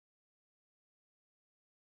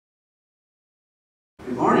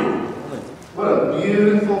Good morning. What a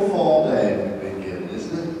beautiful fall day we've been given,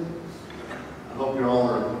 isn't it? I hope you all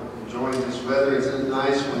are enjoying this weather. Isn't it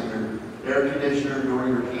nice when your air conditioner nor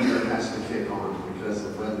your heater has to kick on because the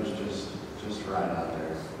weather's just right out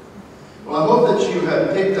there. Well, I hope that you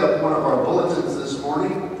have picked up one of our bulletins this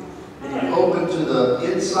morning and you open to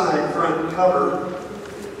the inside front cover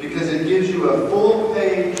because it gives you a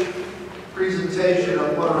full-page presentation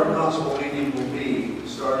of what our gospel meeting will be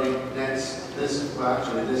starting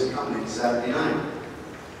this coming Saturday night.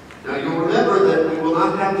 Now you'll remember that we will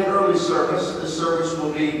not have the early service. This service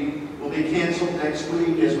will be canceled next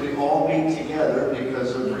week as we all meet together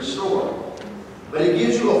because of Restore. But it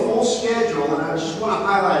gives you a full schedule, and I just want to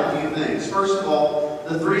highlight a few things. First of all,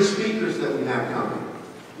 the three speakers that we have coming.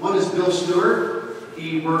 One is Bill Stewart.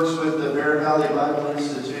 He works with the Bear Valley Bible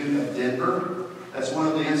Institute of Denver. That's one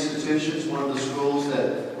of the institutions, one of the schools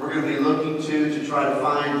that we're going to be looking to try to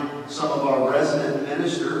find some of our resident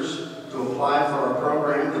ministers to apply for our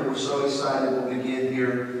program that we're so excited will begin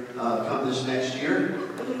here come this next year.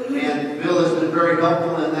 And Bill has been very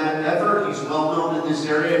helpful in that effort. He's well known in this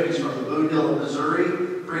area. He's from the Boone Hill,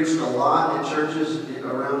 Missouri. Preached a lot in churches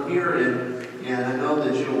around here, and I know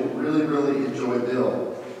that you'll really, really enjoy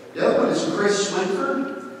Bill. The other one is Chris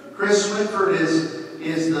Swinford. Chris Swinford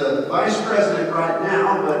is the vice president right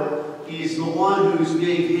now, but he's the one who's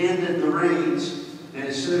being handed the reins. And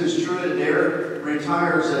as soon as True Adair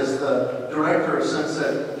retires as the director of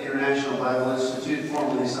Sunset International Bible Institute,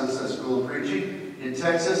 formerly Sunset School of Preaching in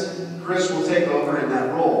Texas, Chris will take over in that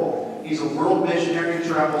role. He's a world missionary,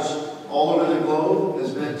 travels all over the globe,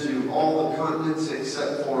 has been to all the continents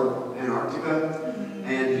except for Antarctica,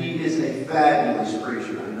 and he is a fabulous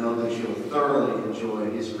preacher. I know that you'll thoroughly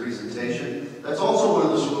enjoy his presentation. That's also one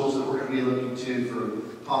of the schools that we're going to be looking to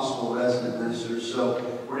for possible resident ministers, so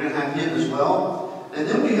we're going to have him as well. And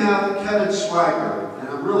then we have Kevin Swagger, and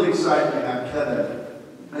I'm really excited to have Kevin.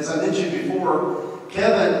 As I mentioned before,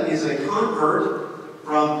 Kevin is a convert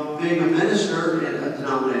from being a minister in a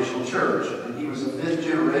denominational church, and he was a fifth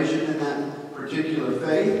generation in that particular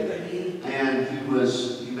faith, and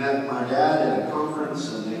he met my dad at a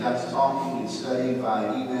conference, and they got to talking and studying by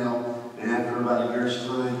email, and after about a year's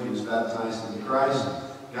time, he was baptized into Christ,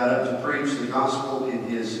 got up to preach the gospel in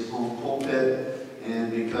his home pulpit,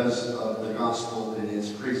 and because of the gospel in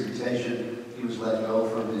his presentation, he was let go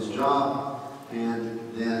from his job, and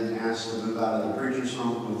then asked to move out of the preacher's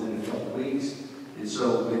home within a couple of weeks. And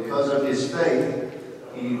so, because of his faith,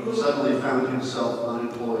 he suddenly found himself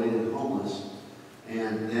unemployed and homeless.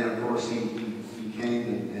 And then, of course, he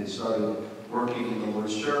came and started working in the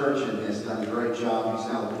Lord's church and has done a great job.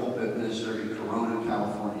 He's now the pulpit minister in Corona,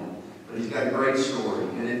 California. But he's got a great story.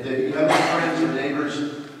 And if you have any friends or neighbors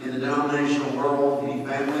in the denominational world, any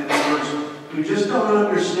family members who just don't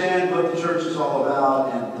understand what the church is all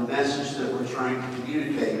about and the message that we're trying to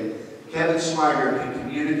communicate, Kevin Swagger can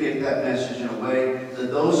communicate that message in a way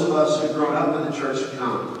that those of us who've grown up in the church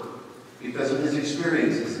cannot, because of his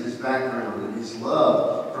experiences and his background and his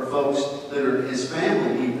love for folks that are his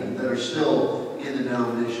family even, that are still in the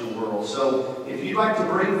denominational world. So if you'd like to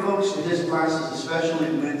bring folks to his classes,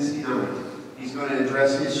 especially Wednesday night, he's going to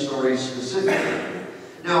address his story specifically.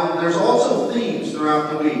 Now, there's also themes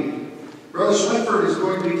throughout the week. Brother Swinford is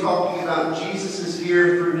going to be talking about Jesus is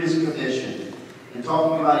here through his commission, and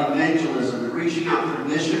talking about evangelism and reaching out through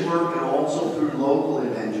mission work and also through local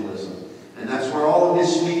evangelism. And that's where all of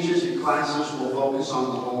his speeches and classes will focus on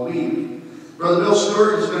the whole week. Brother Bill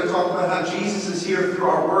Stewart is going to talk about how Jesus is here through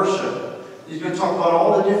our worship. He's going to talk about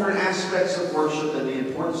all the different aspects of worship and the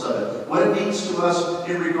importance of it. What it means to us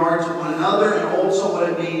in regard to one another, and also what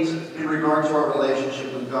it means in regard to our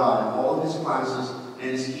relationship with God. And all of his classes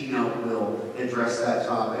and his keynote will address that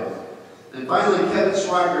topic. And finally, Kevin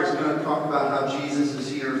Swagger is going to talk about how Jesus is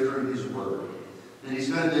here through his Word. And he's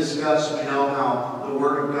going to discuss, we know, how the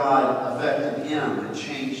Word of God affected him and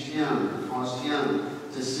changed him and caused him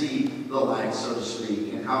to see the light, so to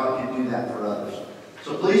speak, and how it can do that for others.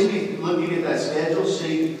 So please be looking at that schedule,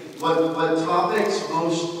 see what topics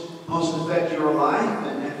most affect your life,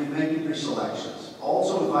 and be making your selections.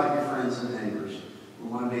 Also invite your friends and neighbors. We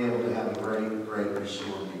want to be able to have a great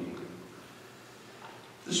Restore meeting.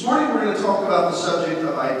 This morning we're going to talk about the subject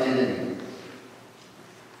of identity.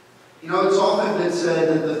 You know, it's often been said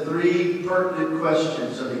that the three pertinent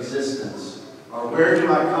questions of existence are: where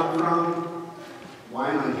do I come from?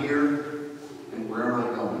 Why am I here? And where am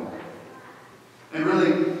I going? And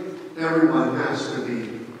really, everyone has to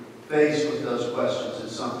be faced with those questions at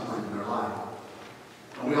some point in their life.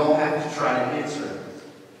 And we all have to try to answer it.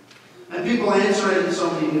 And people answer it in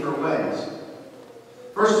so many different ways.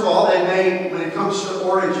 First of all, they may, when it comes to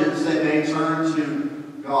origins, they may turn to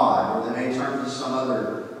God, or they may turn to some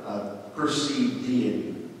other perceived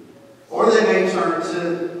deity. Or they may turn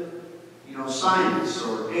to, science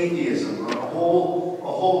or atheism or a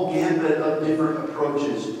whole gambit of different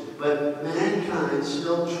approaches. But mankind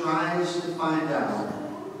still tries to find out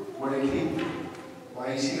where he came from,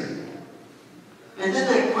 why he's here. And then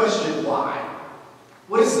that question, why?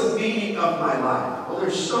 What is the meaning of my life? Well,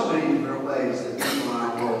 there's so many different ways that people in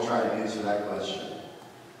our world try to answer that question.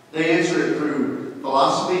 They answer it through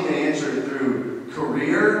philosophy, they answer it through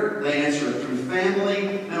career, they answer it through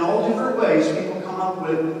family, and all different ways people come up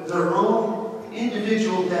with their own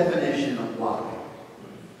individual definition of why.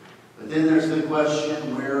 But then there's the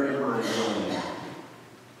question, where am I going?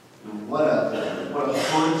 And what a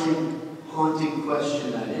haunting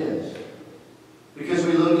question that is. Because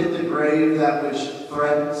we look at the grave, that which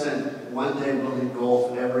threatens and one day will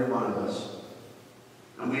engulf every one of us,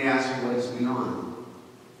 and we ask what is beyond.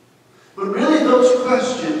 But really those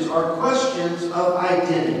questions are questions of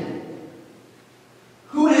identity.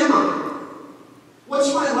 Who am I?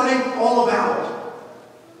 What's my life all about?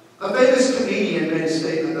 A famous comedian made a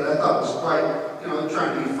statement that I thought was quite,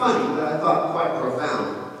 trying to be funny, but I thought quite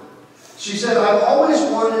profound. She said, I've always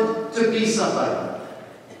wanted to be somebody.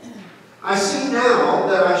 I see now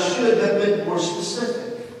that I should have been more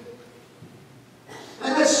specific.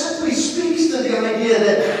 And that simply speaks to the idea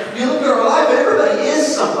that you look at our life and everybody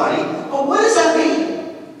is somebody, but what does that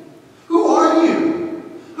mean? Who are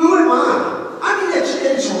you? Who am I? I mean,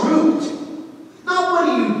 at its root. Not what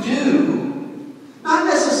do you do, not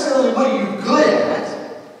necessarily what are you good at,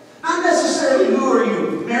 not necessarily who are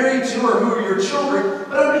you married to or who are your children,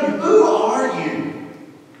 but I mean, who are you?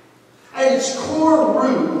 At its core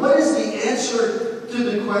root, what is the answer to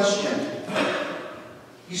the question?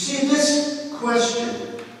 You see, this question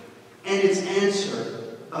and its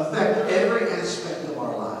answer affect every aspect of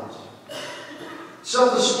our lives.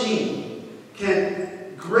 Self-esteem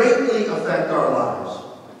can greatly affect our lives.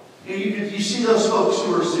 And you see those folks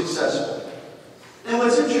who are successful. And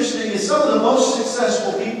what's interesting is some of the most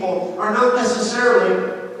successful people are not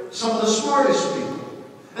necessarily some of the smartest people.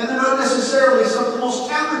 And they're not necessarily some of the most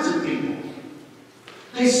talented people.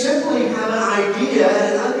 They simply have an idea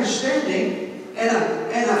and an understanding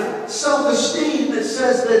and a self-esteem that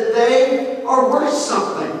says that they are worth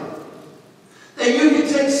something. That you can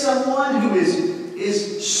take someone who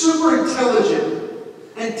is super intelligent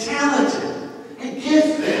and talented and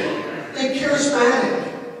gifted and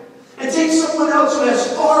charismatic, and take someone else who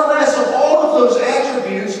has far less of all of those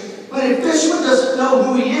attributes, but if this one doesn't know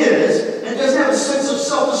who he is and doesn't have a sense of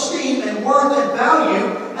self-esteem and worth and value,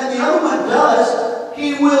 and the other one does,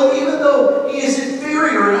 he will, even though he is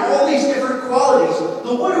inferior in all these different qualities,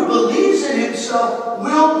 the one who believes in himself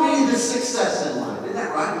will be the success in life. Isn't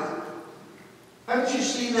that right? Haven't you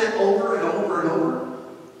seen that over and over and over?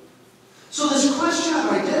 So this question of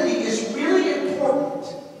identity is really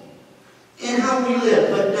important in how we live.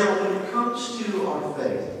 But now when it comes to our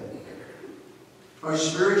faith, our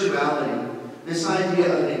spirituality, this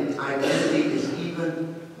idea of identity is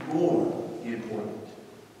even more important.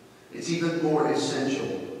 It's even more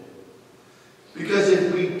essential. Because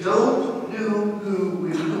if we don't know who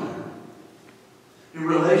we are in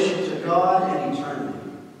relation to God and eternity,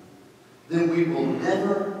 then we will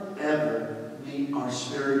never, ever meet our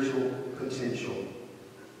spiritual potential.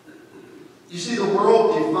 You see, the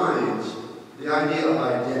world defines the idea of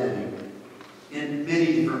identity in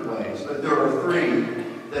many different ways, but there are three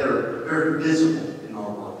that are very visible in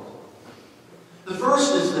our world. The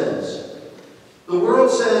first is this. The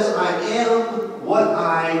world says, I am what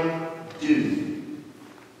I do.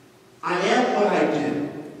 I am what I do.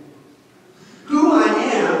 Who I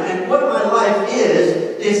am and what my life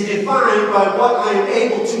is defined by what I am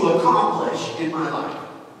able to accomplish in my life.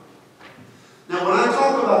 Now, when I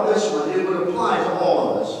talk about this one, it would apply to all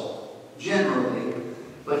of us, generally.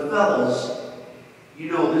 But fellas,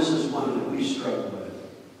 you know this is one that we struggle with.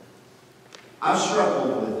 I've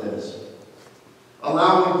struggled with this.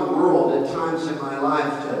 Allowing the world at times in my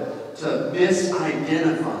life to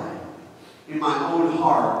misidentify in my own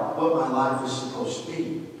heart what my life is supposed to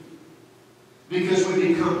be. Because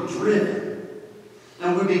we become driven.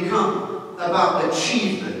 And we become about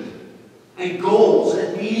achievement and goals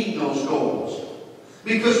and meeting those goals.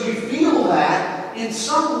 Because we feel that in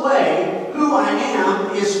some way who I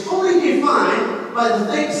am is fully defined by the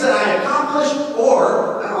things that I accomplish,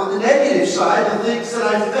 or on the negative side, the things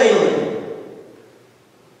that I fail in.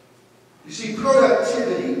 You see,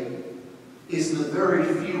 productivity is the very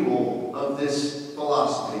fuel of this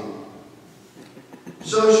philosophy.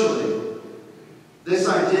 Socially, this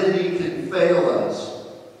identity can fail us,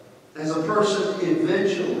 as a person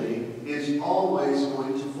eventually is always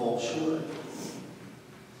going short.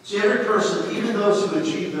 See, every person, even those who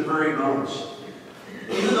achieve the very most,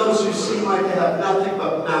 even those who seem like they have nothing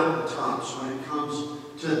but mountaintops when it comes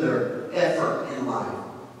to their effort in life,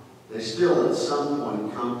 they still at some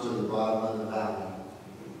point come to the bottom of the valley.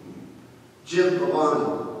 Jim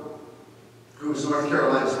Pavano, who was North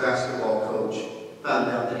Carolina's basketball coach,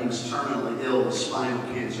 found out that he was terminally ill with spinal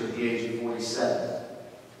cancer at the age of 47.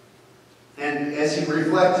 And as he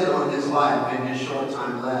reflected on his life and his short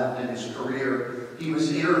time left in his career, he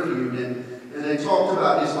was interviewed and they talked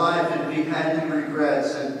about his life and if he had any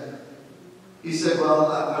regrets. And he said,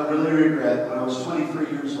 well, I really regret when I was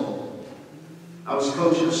 23 years old. I was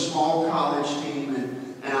coaching a small college team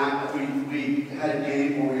and we had a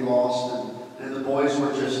game where we lost and the boys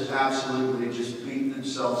were just absolutely just beating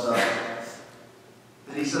themselves up.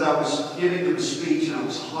 And he said, I was giving them a speech and it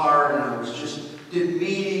was hard and I was just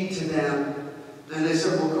demeaning to them. And they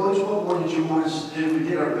said, well, Coach, what more did you want us to do? We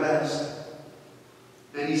did our best.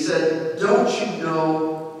 And he said, don't you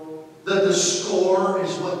know that the score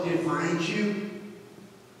is what defines you?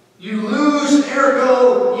 You lose,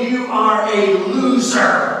 ergo, you are a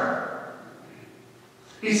loser.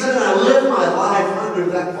 He said, and I live my life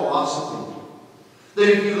under that philosophy. That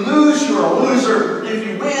if you lose, you're a loser. If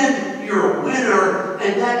you win, you're a winner.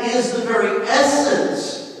 And that is the very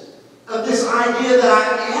essence of this idea that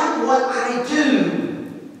I am what I do.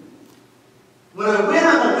 When I win,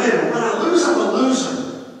 I'm a winner. When I lose, I'm a loser.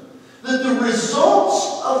 That the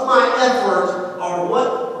results of my effort are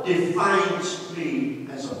what defines me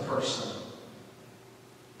as a person.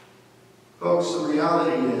 Folks, the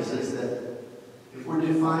reality is that if we're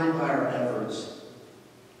defined by our efforts,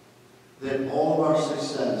 that all of our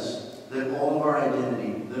success, that all of our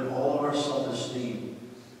identity, that all of our self-esteem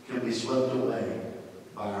can be swept away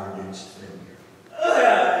by our next failure.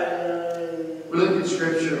 We look at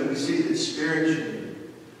Scripture and we see that spiritually,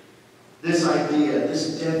 this idea,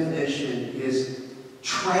 this definition is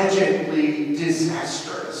tragically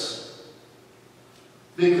disastrous.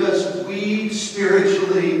 Because we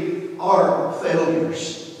spiritually are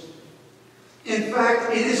failures. In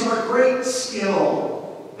fact, it is our great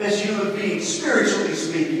skill as human beings, spiritually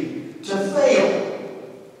speaking, to fail.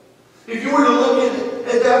 If you were to look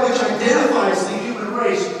at that which identifies the human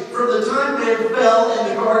race, from the time man fell in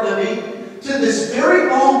the Garden of Eden to this very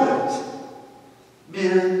moment,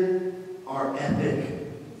 men are epic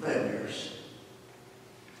failures.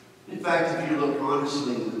 In fact, if you look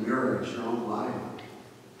honestly in the mirror at your own life,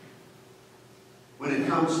 when it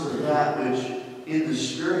comes to that which in the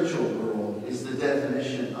spiritual world is the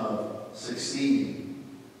definition of succeeding,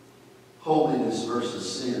 holiness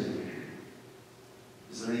versus sin,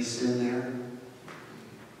 is there any sin there?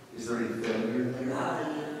 Is there any failure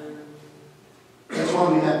there? That's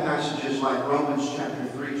why we have passages like Romans chapter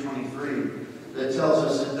 3:23 that tells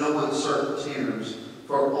us in no uncertain terms,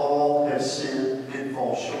 for all have sinned and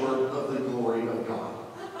fall short of the glory of God.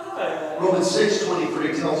 Romans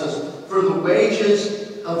 6:23 tells us, for the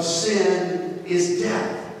wages of sin is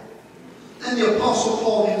death. And the Apostle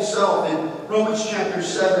Paul himself in Romans chapter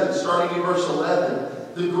 7, starting in verse 11,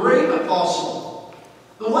 the great apostle,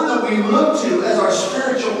 the one that we look to as our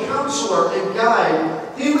spiritual counselor and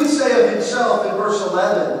guide, he would say of himself in verse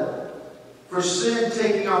 11, for sin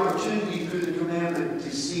taking opportunity through the commandment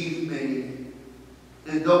deceived me,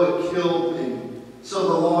 and though it killed me, so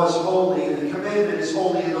the law is holy, and the commandment is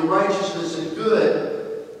holy, and the righteousness is good.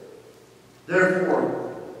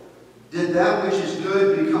 Therefore, did that which is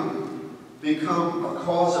good become a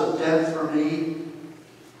cause of death for me?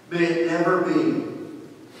 May it never be.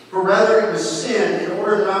 For rather it was sin, in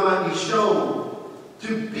order that I might be shown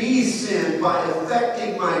to be sin by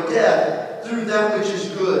effecting my death through that which is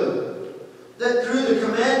good. That through the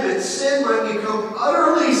commandment, sin might become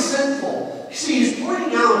utterly sinful. You see, he's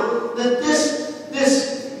pointing out that this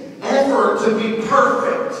effort to be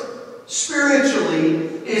perfect spiritually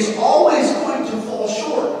is always going to fall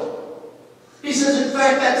short. He says, in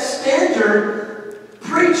fact, that standard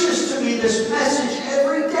preaches to me this message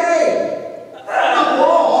every day. The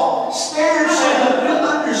law stands so that we'll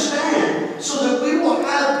understand, so that we will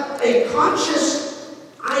have a conscious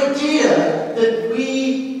idea that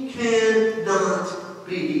we cannot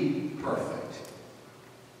be perfect.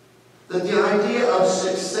 That the idea of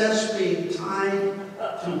success being tied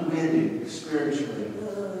to winning spiritually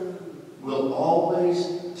will always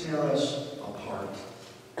tear us apart.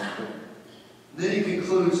 Then he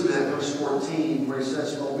concludes in that verse 14 where he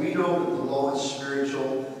says, well, we know that the law is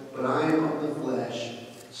spiritual, but I am of the flesh,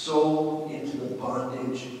 sold into the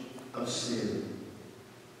bondage of sin.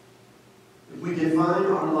 If we define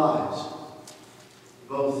our lives,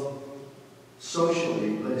 both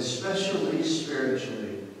socially, but especially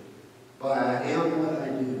spiritually, by I am what I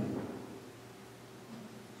do,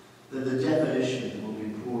 then the definition will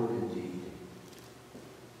be poor indeed.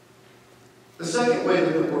 The second way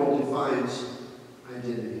that the world defines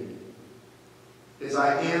identity is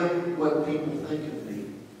I am what people think of me.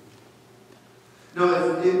 Now,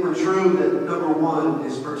 if it were true that number one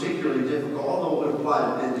is particularly difficult, although it would apply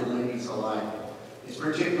to men and ladies alike, it's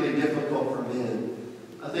particularly difficult for men,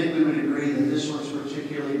 I think we would agree that this one's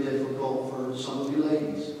particularly difficult for some of you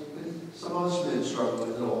ladies. And some of us men struggle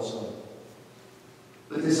with it also.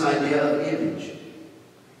 But this idea of image.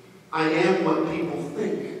 I am what people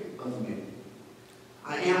think of me.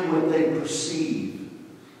 I am what they perceive.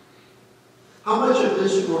 How much of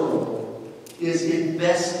this world is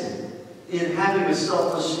invested in having a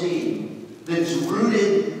self-esteem that's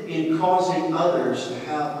rooted in causing others to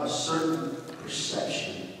have a certain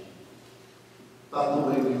perception about the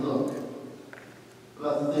way we look,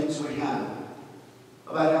 about the things we have,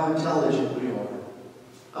 about how intelligent we are,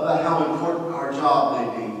 about how important our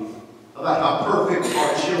job may be, about how perfect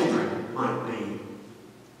our children might be.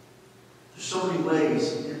 There's so many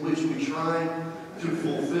ways in which we try to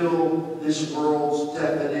fulfill this world's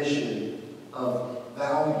definition of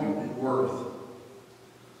value and worth.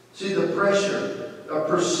 See, the pressure of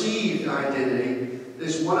perceived identity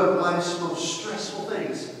is one of life's most stressful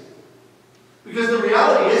things. Because the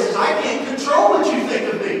reality is I can't control what you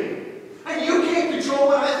think of me. And you can't control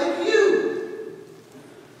what I think of you.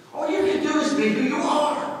 All you can do is be who you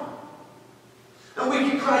are. And we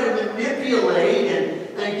can try to manipulate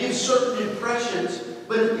and give certain impressions,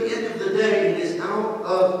 but at the end of the day, it is out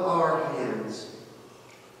of our hands.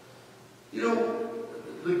 You know,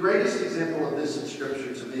 the greatest example of this in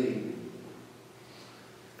Scripture to me,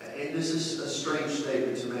 and this is a strange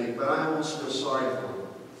statement to make, but I almost feel sorry for them,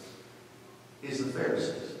 is the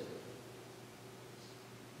Pharisees.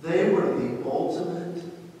 They were the ultimate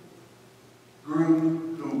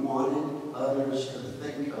group who wanted others to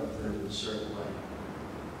think of them a certain way.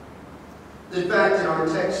 In fact, in our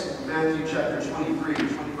text in Matthew chapter 23,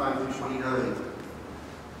 25 through 29,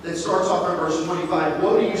 that starts off in verse 25,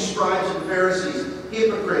 "Woe to you, scribes and Pharisees,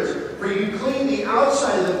 hypocrites, for you clean the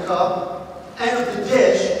outside of the cup and of the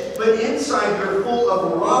dish, but inside you're full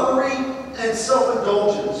of robbery and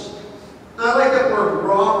self-indulgence." Now, I like that word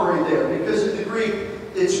robbery there, because in the Greek,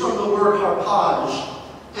 it's from the word harpage.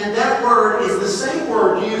 And that word is the same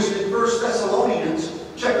word used in 1 Thessalonians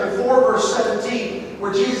chapter 4, verse 17,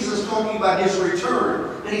 where Jesus is talking about his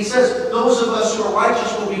return. And he says, those of us who are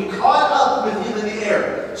righteous will be caught up with him in the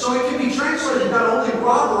air. So it can be translated not only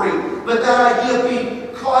robbery, but that idea of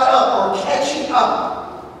being caught up or catching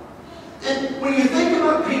up. And when you think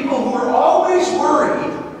about people who are always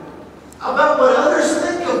worried about what others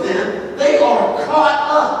think of them, they are caught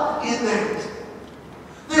up in that.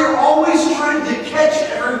 They're always trying to catch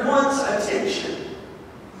everyone's attention.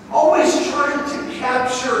 Always trying to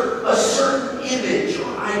capture a certain image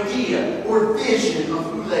or idea or vision of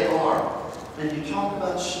who they are. And you talk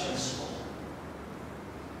about stressful.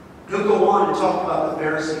 He'll go on and talk about the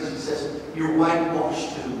Pharisees. He says, you're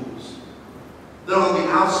whitewashed tombs. That on the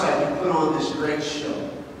outside you put on this great show,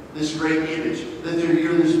 this great image, that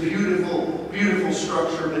you're this beautiful, beautiful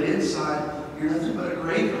structure, but inside you're nothing but a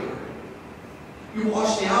graveyard. You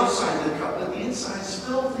wash the outside of the cup, but the inside's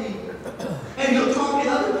filthy. And you'll talk in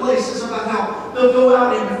other places about how they'll go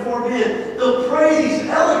out and before men, they'll pray these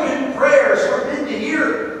elegant prayers for men to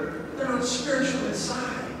hear. They're not spiritual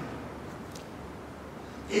inside.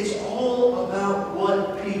 It's all about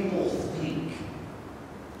what people think.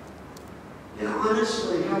 And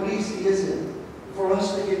honestly, how easy is it for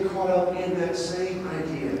us to get caught up in that same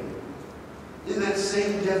idea, in that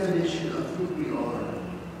same definition of who we are?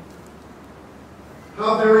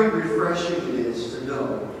 How very refreshing it is to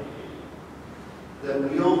know that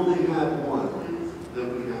we only have one that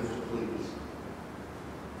we have to please.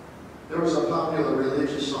 There was a popular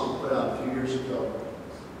religious song put out a few years ago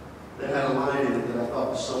that had a line in it that I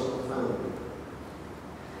thought was so profound.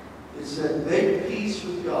 It said, make peace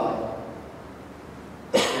with God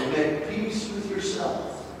and make peace with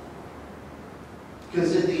yourself.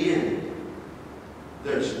 Because in the end,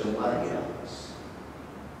 there's nobody else.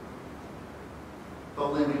 If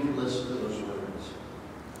only we can listen to those words.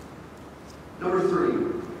 Number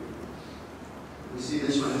 3. We see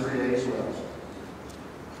this one every day as well.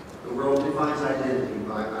 The world defines identity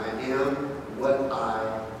by I am what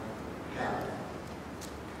I have.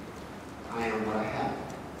 I am what I have.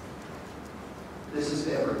 This is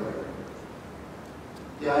everywhere.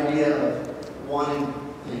 The idea of wanting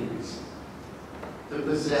things, to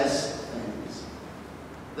possess things,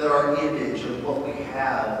 that our image of what we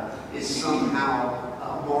have is somehow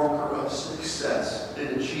a marker of success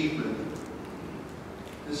and achievement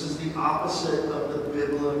This is the opposite of the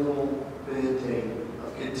biblical mandate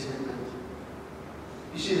of contentment.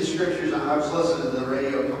 You see the scriptures. I was listening to the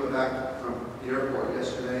radio coming back from the airport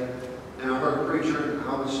yesterday, and I heard a preacher, and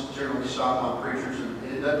I always generally stop on preachers, and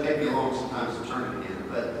it doesn't take me long sometimes to turn it in,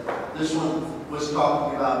 but this one was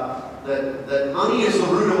talking about that money is the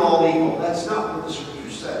root of all evil. That's not what the scripture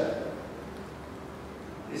said.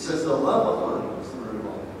 It says the love of money is the root of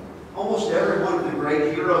all evil. Almost every one of the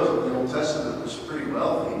great heroes of the Old Testament was pretty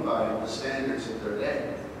wealthy by the standards of their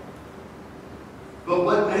day. But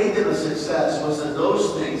what made them a success was that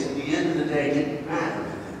those things, at the end of the day, didn't matter to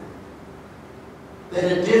them. They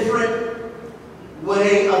had a different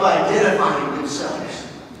way of identifying themselves.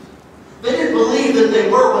 They didn't believe that they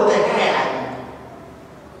were what they had.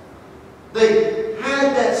 They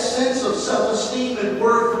had that sense of self-esteem and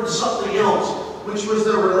worth from something else, which was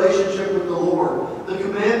their relationship with the Lord. The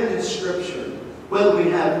commandment in Scripture, whether we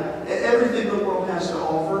have everything the world has to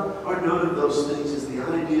offer or none of those things, is the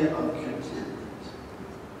idea of contentment.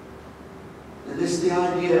 And this is the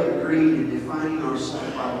idea of greed and defining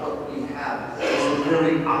ourselves by what we have. Is the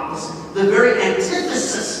very opposite, the very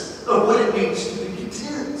antithesis of what it means to be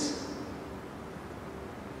content.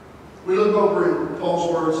 We look over in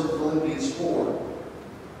Paul's words in Philippians 4.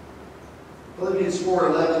 Philippians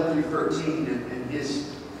 4:11 through 13, and his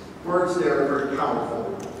words there are very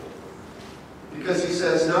powerful. Because he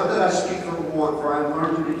says, "Not that I speak from want, for I have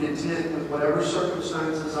learned to be content with whatever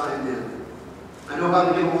circumstances I am in. I know how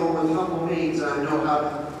to get along with humble means, and I know how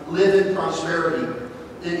to live in prosperity.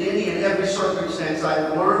 In any and every circumstance, I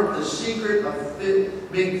have learned the secret of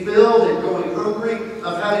being filled and going hungry,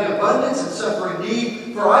 of having abundance and suffering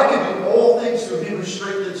need, for I can do all things through Him who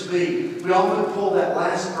strengthens me." We often pull that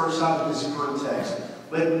last verse out of this context,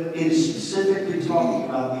 but it is specifically talking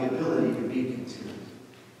about the ability to be content.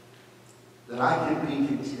 That I can be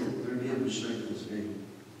content through Him who strengthens me.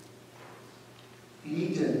 We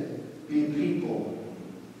need to be people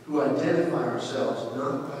who identify ourselves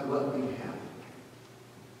not by what we have.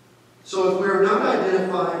 So if we're not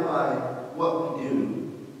identified by what we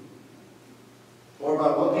do, or by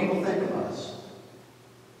what people think of us,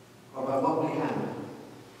 or by what we have,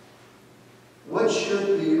 what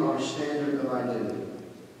should be our standard of identity?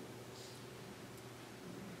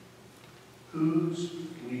 Whose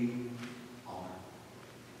we are.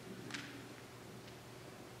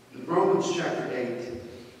 In Romans chapter 8,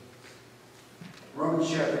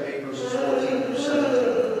 verses 14 through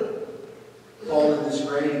 17. Paul, in this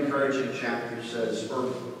great encouraging chapter, says,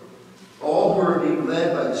 "For all who are being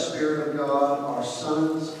led by the Spirit of God are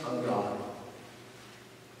sons of God.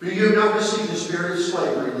 For you have not received the spirit of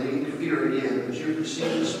slavery, leading to fear again, but you have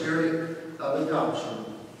received the spirit of adoption.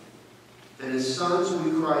 And as sons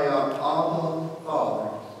we cry out, Abba, Father.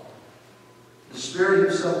 The Spirit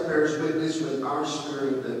Himself bears witness with our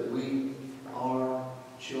spirit that we are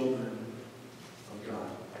children of God."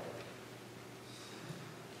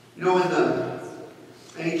 You know, in the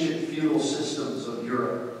ancient feudal systems of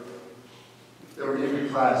Europe, there were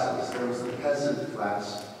different classes. There was the peasant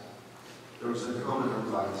class, there was the commoner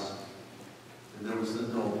class, and there was the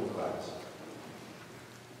noble class.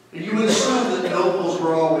 And you would assume that nobles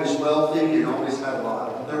were always wealthy and always had a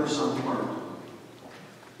lot, but there were some who weren't.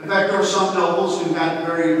 In fact, there were some nobles who had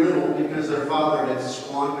very little because their father had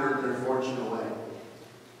squandered their fortune away.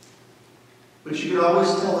 But you could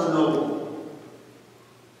always tell a noble,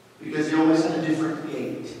 because he always had a different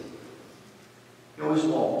gait. He always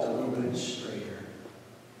walked a little bit straighter.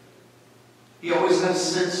 He always had a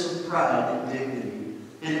sense of pride and dignity.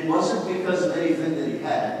 And it wasn't because of anything that he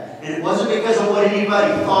had. And it wasn't because of what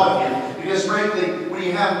anybody thought of him. Because frankly, when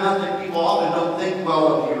you have nothing, people often don't think well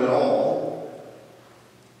of you at all.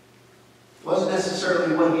 It wasn't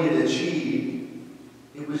necessarily what he had achieved.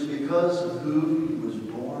 It was because of who he was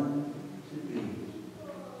born to be.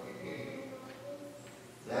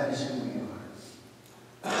 That is who we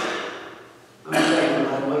are. Let me tell you, no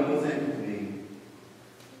matter what you think of me,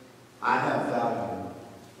 I have value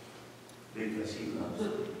because He loves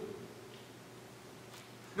me.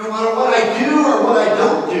 No matter what I do or what I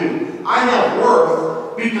don't do, I have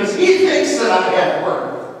worth because He thinks that I have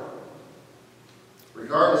worth.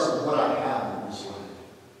 Regardless of what I have in this life.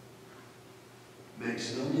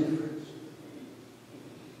 Makes no difference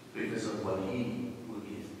because of what He will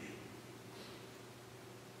give me.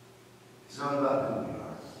 It's not about who we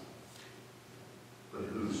are, but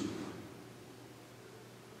whose we are.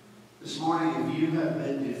 This morning, if you have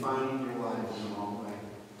been defining your life in the wrong way,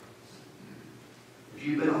 if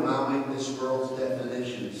you've been allowing this world's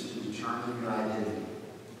definitions to determine your identity,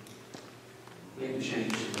 make a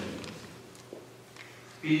change today.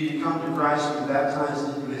 If you need to come to Christ and be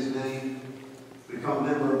baptized into His name, become a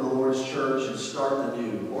member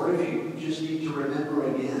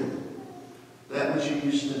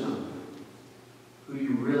used to know. Who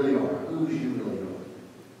you really are. Whose you really are.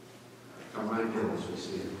 Come right now as we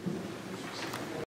see it.